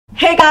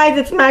Hey guys,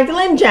 it's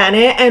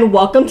MagdalineJanet and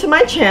welcome to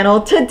my channel.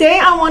 Today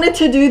I wanted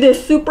to do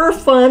this super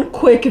fun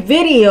quick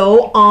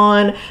video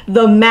on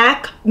the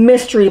MAC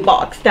mystery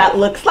box that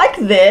looks like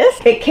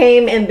this. It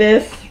came in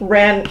this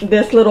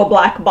little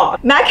black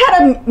box. MAC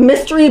had a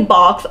mystery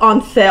box on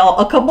sale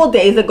a couple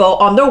days ago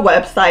on their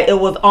website. It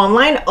was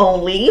online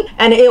only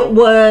and it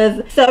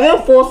was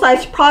 7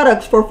 full-size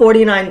products for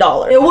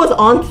 $49. It was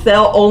on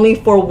sale only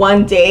for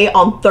one day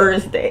on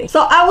Thursday.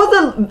 So I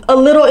was a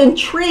little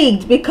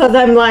intrigued because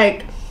I'm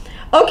like,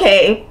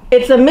 okay,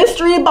 it's a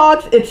mystery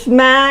box, it's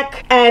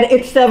MAC, and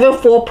it's 7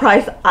 full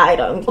price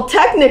items. Well,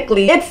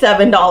 technically, it's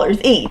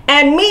 $7 each.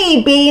 And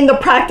me being the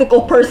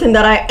practical person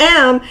that I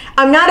am,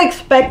 I'm not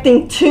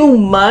expecting too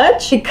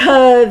much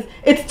because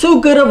it's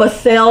too good of a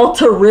sale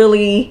to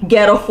really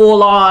get a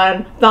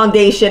full-on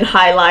foundation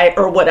highlight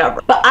or whatever.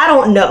 But I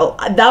don't know.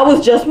 That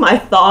was just my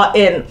thought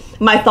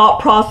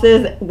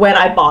process when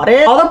I bought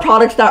it. All the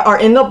products that are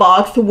in the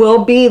box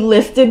will be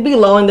listed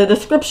below in the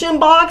description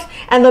box,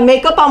 and the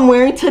makeup I'm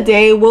wearing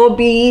today will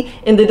be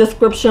in the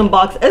description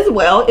box as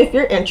well if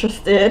you're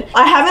interested.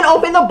 I haven't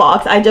opened the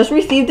box. I just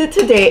received it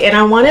today and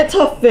I wanted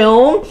to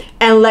film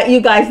and let you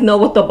guys know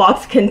what the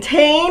box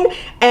contained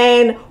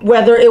and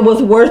whether it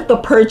was worth the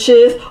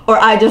purchase or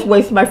I just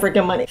waste my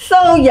freaking money.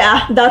 So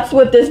yeah, that's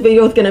what this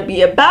video is gonna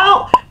be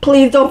about.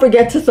 Please don't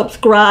forget to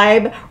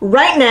subscribe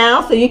right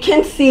now so you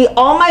can see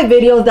all my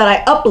videos that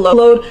I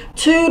upload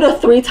 2 to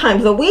 3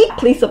 times a week.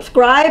 Please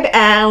subscribe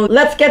and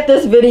let's get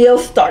this video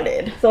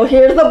started. So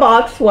here's the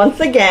box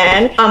once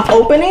again. I'm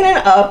opening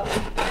it up.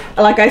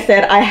 Like I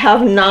said, I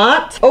have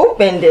not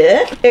opened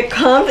it. It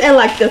comes in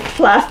like this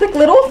plastic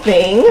little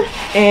thing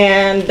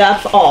and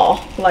that's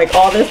all. Like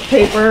all this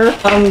paper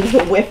comes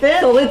with it.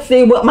 So let's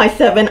see what my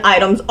 7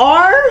 items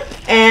are.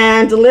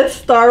 And let's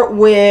start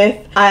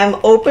with, I'm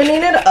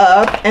opening it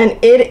up and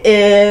it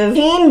is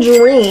Teen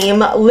Dream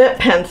lip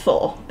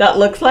pencil that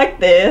looks like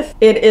this.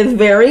 It is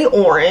very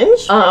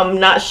orange. I'm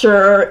not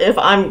sure if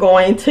I'm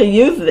going to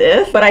use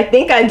this, but I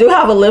think I do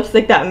have a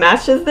lipstick that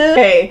matches this.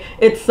 Hey,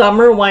 it's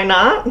summer, why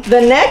not?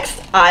 The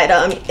next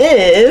item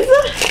is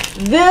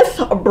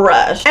this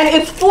brush and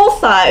it's full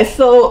size,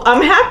 so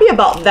I'm happy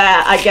about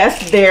that. I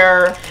guess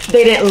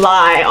they didn't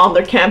lie on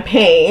their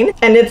campaign,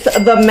 and it's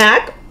the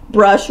MAC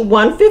brush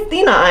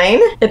 159.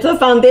 It's a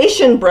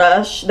foundation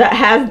brush that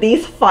has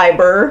these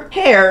fiber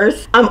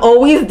hairs. I'm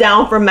always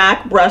down for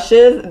MAC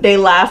brushes. They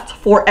last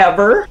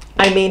forever.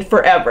 I mean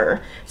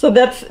forever. So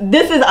this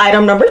is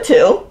item number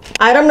 2.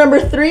 Item number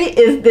 3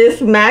 is this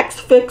Max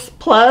Fix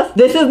Plus.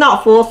 This is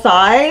not full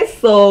size,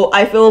 so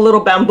I feel a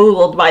little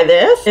bamboozled by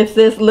this. It's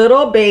this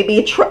little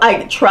baby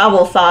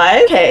travel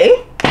size.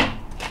 Okay.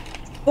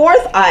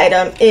 4th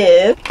item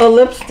is a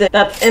lipstick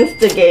that's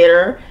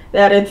Instigator.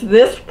 That is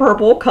this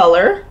purple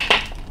color.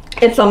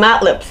 It's a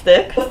matte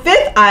lipstick. The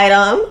 5th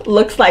item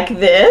looks like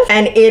this,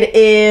 and it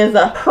is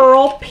a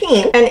pearl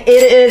pink, and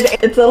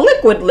it's a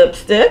liquid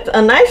lipstick,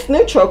 a nice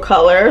neutral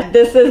color.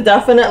 This is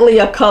definitely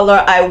a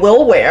color I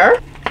will wear.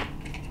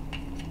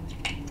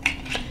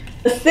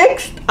 The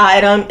 6th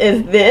item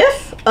is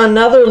this,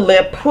 another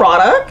lip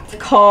product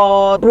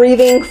called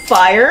Breathing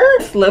Fire.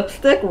 This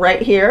lipstick right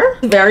here,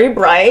 very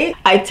bright.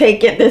 I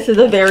take it this is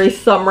a very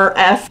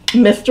summer-esque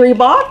mystery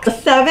box. The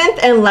 7th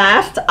and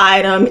last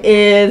item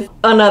is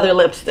another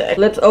lipstick.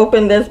 Let's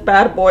open this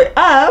bad boy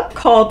up,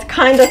 called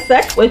Kinda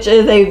Sex, which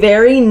is a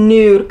very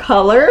nude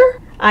color.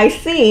 I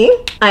see.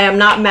 I am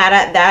not mad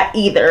at that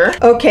either.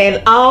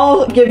 Okay,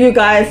 I'll give you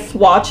guys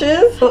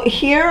swatches. So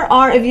here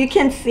are, if you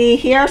can see,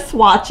 here are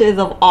swatches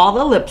of all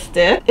the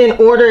lipstick. In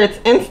order, it's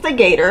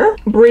Instigator,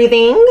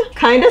 Breathing,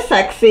 Kinda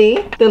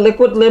Sexy, the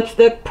liquid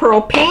lipstick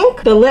Pearl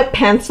Pink, the lip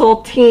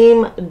pencil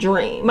Teen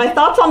Dream. My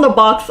thoughts on the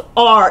box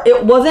are,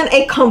 it wasn't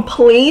a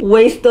complete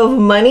waste of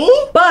money,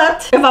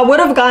 but if I would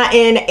have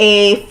gotten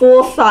a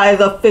full size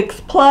of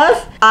Fix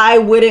Plus, I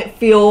wouldn't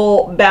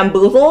feel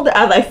bamboozled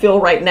as I feel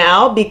right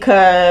now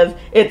because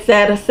it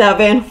said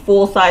 7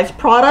 full-size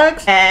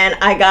products and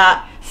I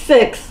got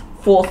 6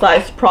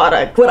 full-size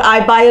products. Would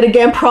I buy it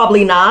again?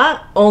 Probably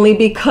not, only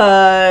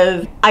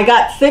because I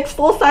got 6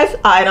 full-size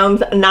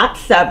items, not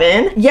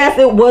 7. Yes,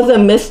 it was a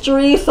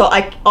mystery, so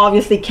I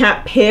obviously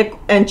can't pick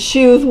and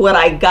choose what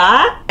I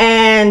got.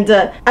 And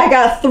I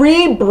got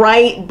 3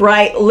 bright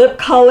lip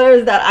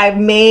colors that I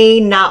may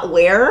not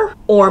wear,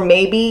 or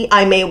maybe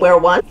I may wear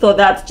one. So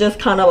that's just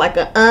kind of like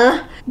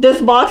a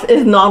This box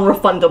is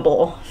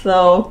non-refundable,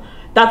 so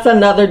that's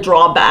another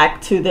drawback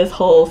to this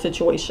whole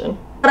situation.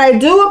 But I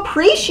do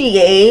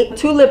appreciate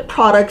 2 lip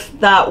products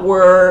that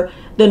were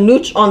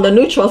on the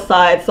neutral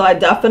side, so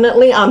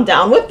I'm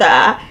down with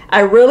that.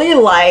 I really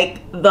like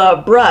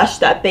the brush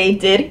that they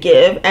did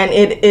give, and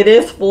it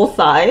is full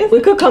size.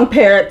 We could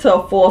compare it to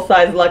a full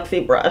size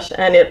Luxie brush,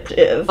 and it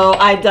is. So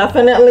I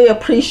definitely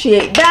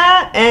appreciate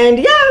that. And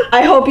yeah,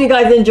 I hope you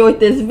guys enjoyed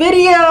this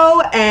video.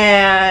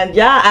 And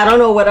yeah, I don't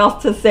know what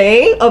else to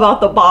say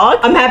about the box.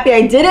 I'm happy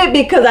I did it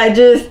because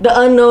the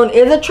unknown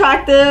is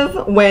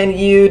attractive when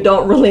you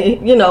don't really,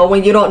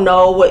 when you don't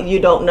know what you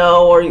don't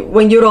know, or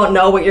when you don't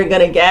know what you're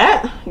gonna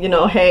get. you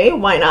know, hey,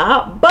 why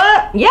not?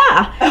 But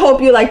yeah, I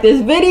hope you like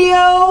this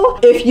video.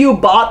 If you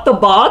bought the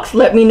box,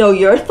 let me know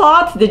your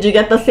thoughts. Did you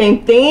get the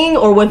same thing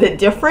or was it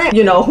different?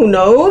 You know, who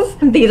knows?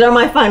 These are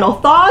my final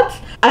thoughts.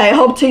 I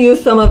hope to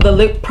use some of the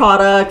lip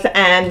products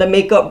and the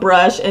makeup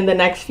brush in the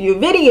next few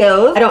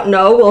videos. I don't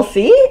know, we'll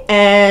see.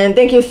 And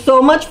thank you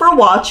so much for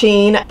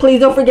watching. Please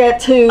don't forget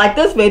to like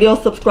this video,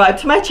 subscribe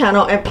to my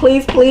channel, and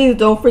please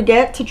don't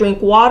forget to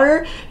drink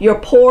water. Your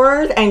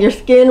pores and your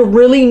skin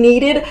really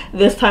need it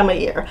this time of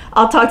year.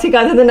 I'll talk to you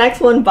guys in the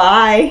next one.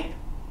 Bye.